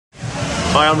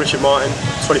Hi, I'm Richard Martin,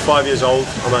 25 years old.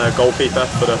 I'm a goalkeeper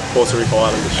for the Puerto Rico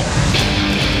Islanders.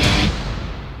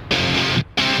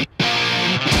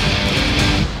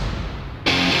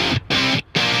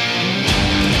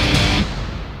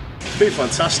 It's been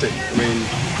fantastic. I mean,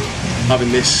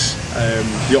 having this,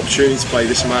 the opportunity to play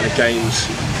this amount of games,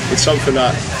 it's something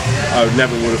that I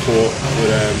never would have thought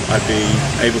I'd be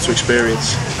able to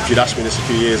experience if you'd asked me this a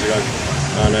few years ago.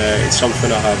 And it's something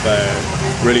I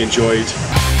have really enjoyed.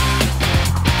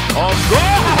 Oh,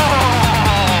 goal!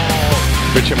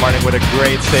 Richard Martin with a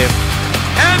great save.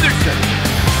 Anderson!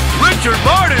 Richard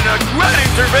Martin, a great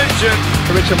intervention!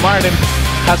 Richard Martin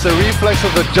has the reflex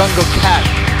of the jungle cat.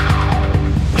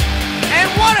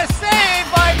 And what a save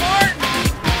by Martin!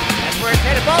 That's where it's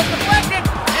hit, a ball's deflected,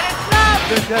 and it's stopped!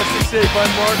 Fantastic save by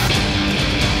Martin.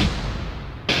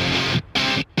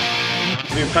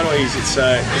 Doing penalties, it's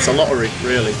a lottery,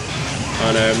 really,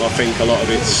 and I think a lot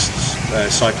of it's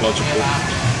psychological.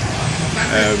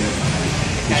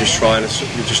 You're just trying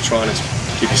to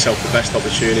give yourself the best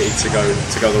opportunity to go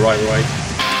the right way.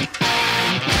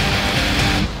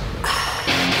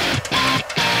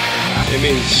 It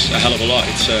means a hell of a lot.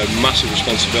 It's a massive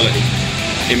responsibility.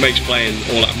 It makes playing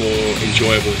all that more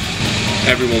enjoyable.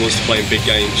 Everyone wants to play in big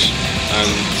games, and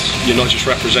you're not just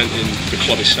representing the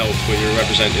club itself, but you're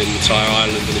representing the entire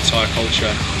island and the entire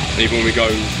culture. And even when we go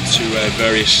to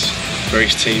various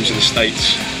teams in the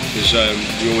States,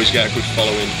 we always get a good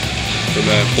following from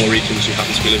Puerto Ricans who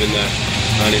happen to be living there,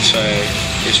 and it's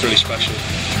really special.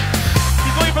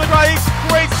 He's looking for the right,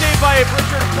 great save by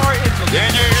Richard Martin.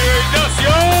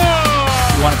 You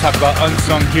You want to talk about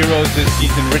unsung heroes this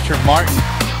season, Richard Martin.